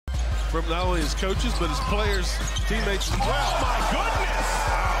from not only his coaches, but his players, teammates as well. Oh, my goodness!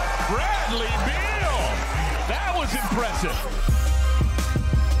 Bradley Beal! That was impressive.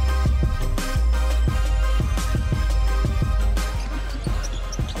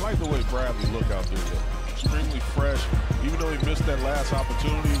 I like the way Bradley looked out there, though. Extremely fresh. Even though he missed that last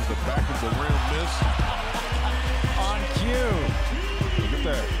opportunity, it was the back of the rim miss. On cue. Look at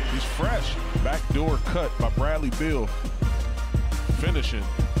that. He's fresh. Backdoor cut by Bradley Beal. Finishing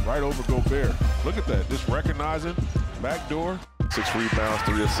right over Gobert. Look at that. Just recognizing. Backdoor. 6 rebounds,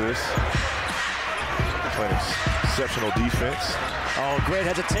 3 assists. Playing exceptional defense. Oh, great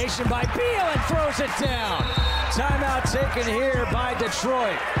hesitation by Beal and throws it down. Timeout taken here by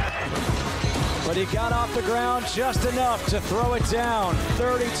Detroit. But he got off the ground just enough to throw it down.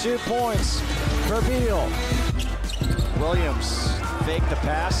 32 points for Beal. Williams fake the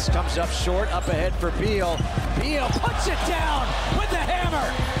pass, comes up short, up ahead for Beal. Beal puts it down with the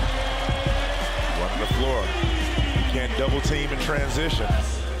hammer. Running the floor. You can't double team in transition.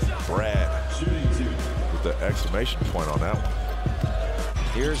 Brad with the exclamation point on that one.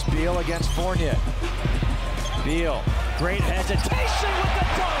 Here's Beal against Fournier. Beal, great hesitation with the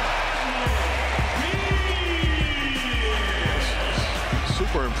dunk.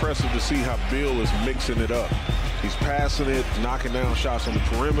 Super impressive to see how Beal is mixing it up. He's passing it, knocking down shots on the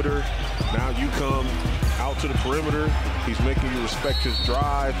perimeter. Now you come out to the perimeter. He's making you respect his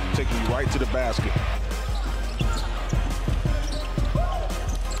drive, taking you right to the basket.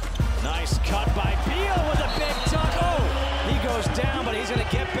 Nice cut by Beal with a big dunk. Oh, he goes down, but he's going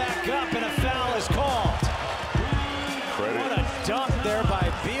to get back up, and a foul is called. What a dunk there by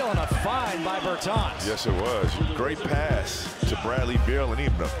Beal and a fine by Bertans. Yes, it was. Great pass to Bradley Beal and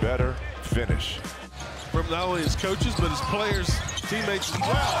even a better finish. From not only his coaches, but his players, teammates as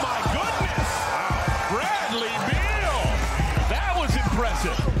well. Oh, my goodness! Bradley Beal! That was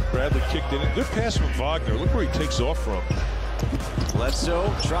impressive. Bradley kicked in. Good pass from Wagner. Look where he takes off from.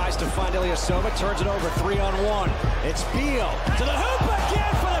 Bledsoe tries to find Ilyasova, turns it over 3-on-1. It's Beal to the hoop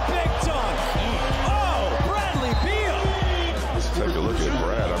again for the big dunk. Oh, Bradley Beal! Let's take a look at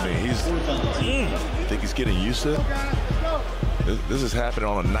Brad. I mean, I think he's getting used to it. This is happening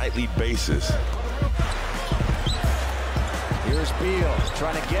on a nightly basis. Here's Beal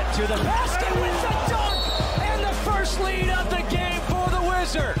trying to get to the basket with the dunk and the first lead of the game for the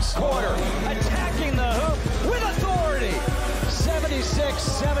Wizards. Quarter attacking the hoop with authority.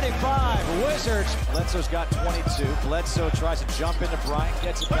 76-75 Wizards. Bledsoe's got 22. Bledsoe tries to jump into Bryant,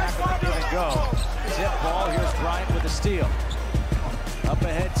 gets it back, but doesn't even go. Tip ball. Here's Bryant with the steal. Up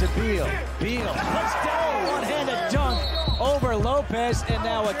ahead to Beal. Beal puts down one-handed dunk over Lopez, and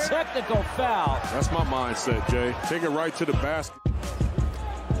now a technical foul. That's my mindset, Jay. Take it right to the basket.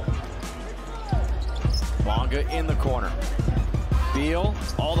 Bonga in the corner. Beal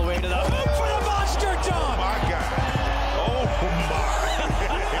all the way to the hoop for the monster dunk. My God. Oh, my.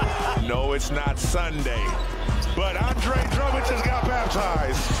 No, it's not Sunday, but Andre Drummond just got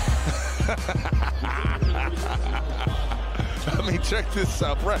baptized. I mean, check this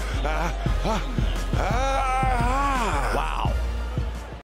out, Brad.